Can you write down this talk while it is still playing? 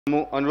मु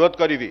अनुरोध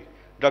करी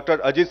डॉक्टर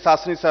अजित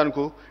शासनी सर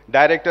को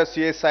डायरेक्टर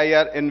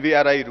CSIR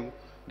NVRI रु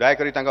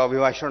दयाकोरी तांका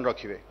अभिभाषण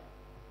रखिए।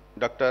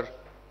 Doctor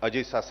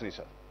Ajit Shasni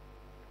sir.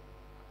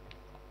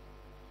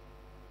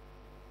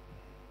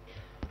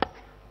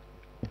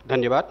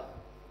 धन्यवाद।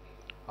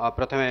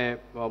 प्रथमे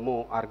मु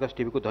आर्गस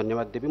टीवी को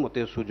धन्यवाद देवी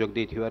मते सुजोग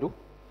देथिबारु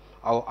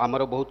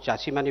आमर बहुत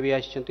चाषी माने भी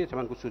आछंती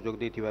सेमान को सुजोग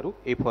देथिबारु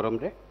ए फोरम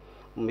रे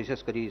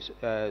विशेष करी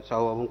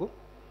साहू को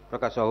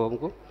प्रकाश साहू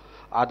को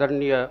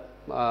आदरणीय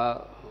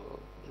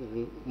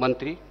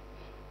मंत्री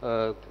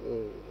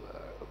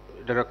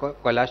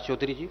कैलाश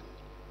चौधरी जी,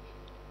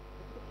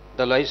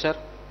 Dalai sir,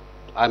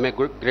 I am a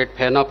great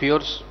fan of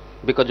yours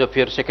because of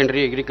your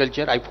secondary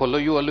agriculture. I follow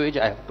you always.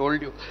 I have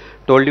told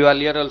you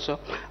earlier also.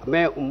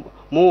 मैं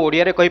मु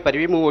ओडिया रे कहि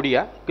परिबी मु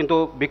ओडिया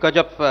किंतु because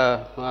of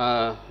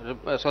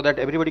so that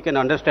everybody can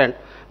understand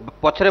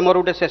पछरे more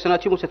उटे session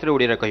अछि मु सेथरे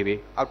ओडिया रे कहिबी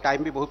आ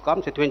time भी बहुत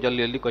कम सेथि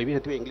जल्दी जल्दी कहिबी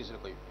सेथि इंग्लिश रे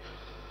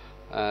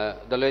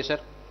कहिबी। Dalai sir,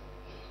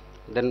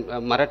 then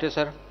Marathi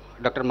sir,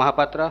 Dr.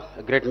 Mahapatra,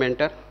 a great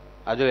mentor,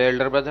 as a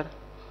elder brother,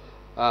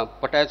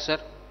 Patel sir,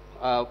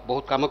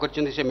 बहुत काम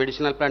करछन से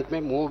मेडिसिनल प्लांट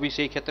में मु भी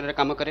से क्षेत्र रे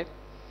काम करे,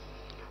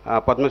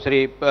 पद्मश्री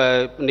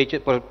नीचे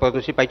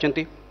पद्मश्री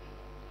पाइछंती।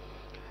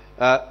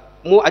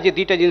 मु आज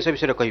दीटा जिनस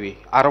विषय कहबी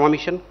आरमा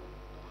मिशन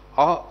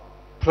और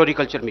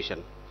floriculture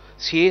mission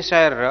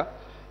CSIR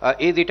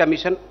A दीटा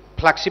mission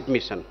flagship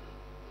mission.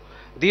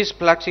 These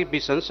flagship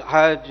missions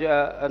has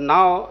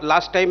now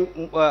last time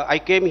I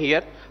came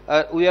here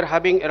we are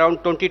having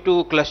around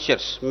 22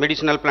 clusters,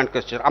 medicinal plant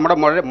cluster. Amara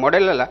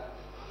model la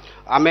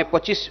ame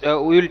 25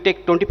 we will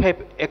take 25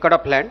 acre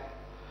of land,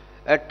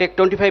 take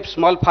 25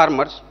 small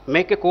farmers,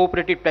 make a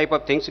cooperative type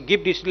of things,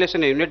 give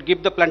distillation unit,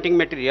 give the planting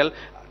material,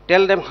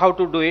 tell them how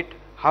to do it,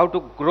 how to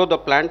grow the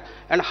plant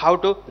and how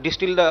to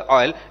distill the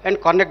oil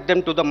and connect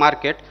them to the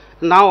market.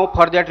 Now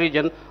for that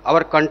reason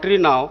our country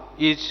now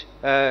is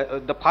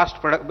the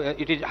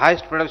it is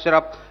highest producer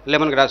of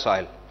lemongrass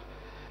oil.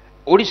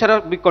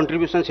 Odisha big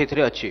contribution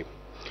सेथरे अच्छी।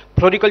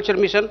 Floriculture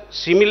mission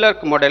similar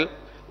model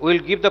will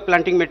give the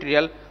planting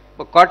material,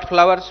 cut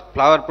flowers,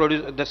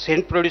 the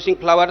scent producing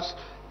flowers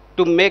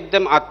to make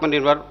them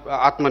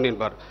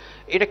आत्मनिर्भर।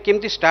 एटा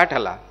केमती start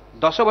हला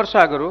 10 वर्ष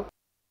आगरो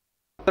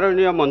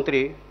आदरणीय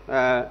मंत्री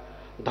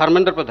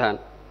धर्मेंद्र प्रधान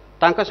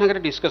तांका संगे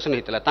discussion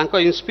हेतला तांका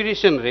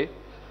इंस्पिरेशन रे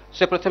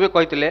से प्रथमे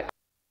कहितले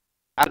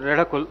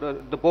रेडाकुल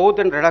the both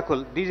and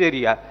redakul this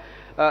area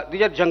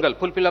these are jungle,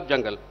 full of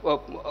jungle,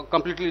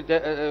 completely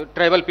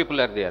tribal people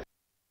are there,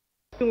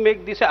 to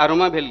make this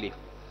aroma valley.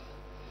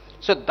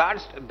 So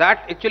that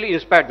actually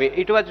inspired me.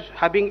 It was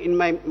having in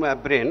my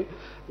brain.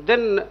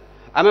 Then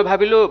ame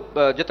bhabilu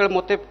jetal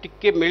mote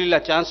tikke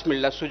milila chance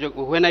milila sujog,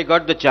 when I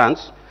got the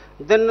chance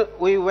then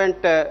we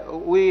went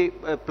we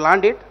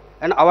planned it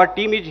and our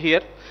team is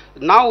here.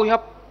 Now we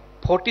have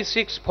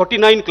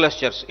 49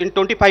 clusters in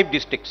 25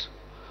 districts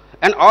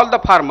and all the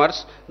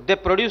farmers they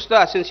produce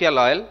the essential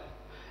oil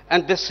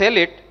and they sell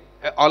it.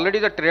 Already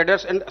the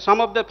traders and some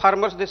of the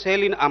farmers they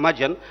sell in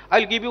Amazon.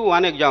 I'll give you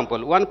one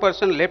example. One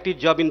person left his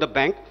job in the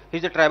bank.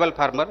 He's a tribal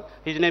farmer.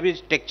 His name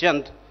is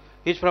Tekchand.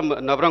 He's from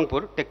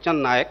Navrangpur,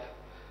 Tekchand Nayak.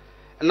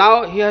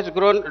 Now he has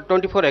grown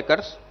 24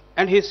 acres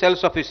and he is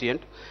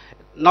self-sufficient.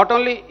 Not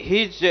only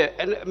his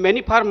and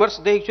many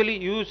farmers they actually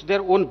use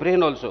their own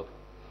brain also.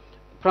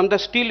 From the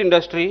steel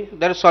industry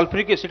there is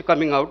sulfuric acid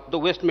coming out, the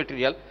waste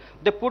material.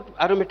 They put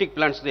aromatic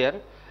plants there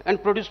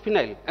and produce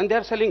phenyl and they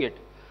are selling it.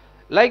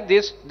 Like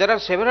this, there are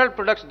several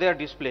products they are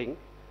displaying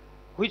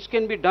which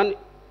can be done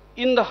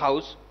in the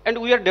house and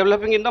we are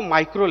developing in the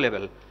micro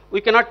level. We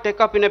cannot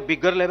take up in a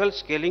bigger level,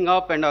 scaling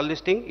up and all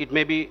this thing, it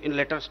may be in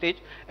later stage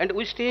and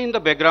we stay in the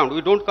background,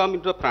 we don't come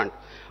into the front.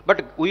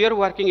 But we are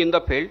working in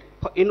the field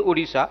in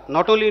Odisha,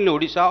 not only in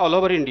Odisha, all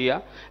over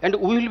India and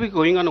we will be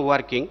going on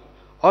working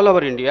all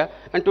over India.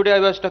 And today I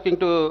was talking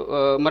to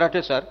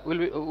Marathi sir,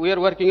 we are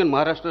working in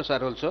Maharashtra sir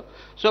also.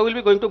 So we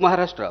will be going to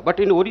Maharashtra. But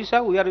in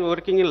Odisha we are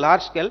working in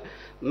large scale,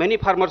 many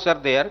farmers are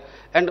there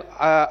and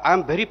I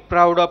am very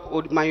proud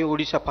of my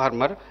Odisha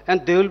farmer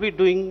and they will be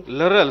doing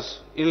laurels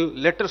in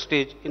later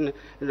stage in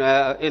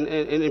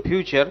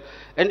future.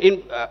 And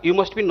in you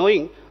must be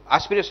knowing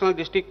aspirational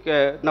district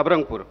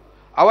Navrangpur,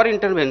 our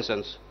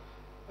interventions,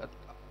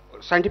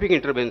 scientific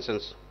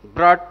interventions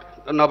brought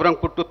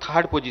Navrangpur to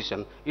 3rd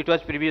position. It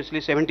was previously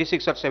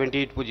 76 or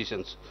 78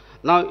 positions.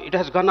 Now it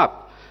has gone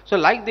up. So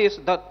like this,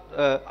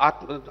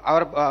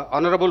 our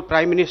Honorable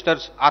Prime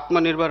Minister's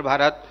Atmanirbhar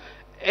Bharat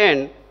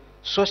and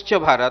Swachh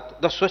Bharat,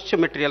 the Swachh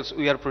materials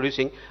we are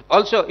producing,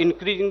 also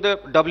increasing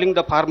doubling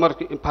the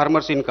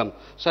farmers' income.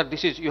 Sir,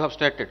 this is you have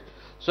started.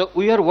 So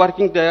we are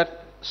working there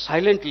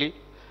silently,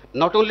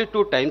 not only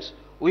 2 times,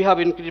 we have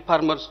increased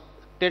farmers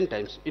 10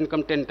 times,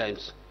 income 10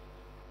 times.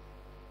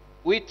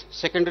 With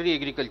secondary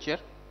agriculture,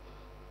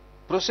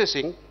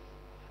 processing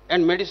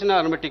and medicinal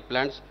aromatic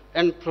plants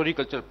and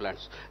floriculture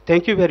plants.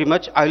 Thank you very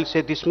much. I will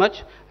say this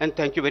much and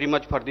thank you very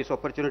much for this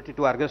opportunity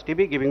to Argus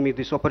TV giving me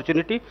this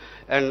opportunity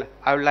and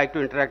I would like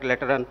to interact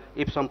later on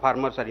if some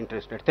farmers are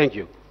interested. Thank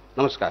you.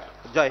 Namaskar.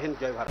 Jai Hind,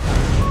 Jai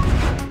Bharat.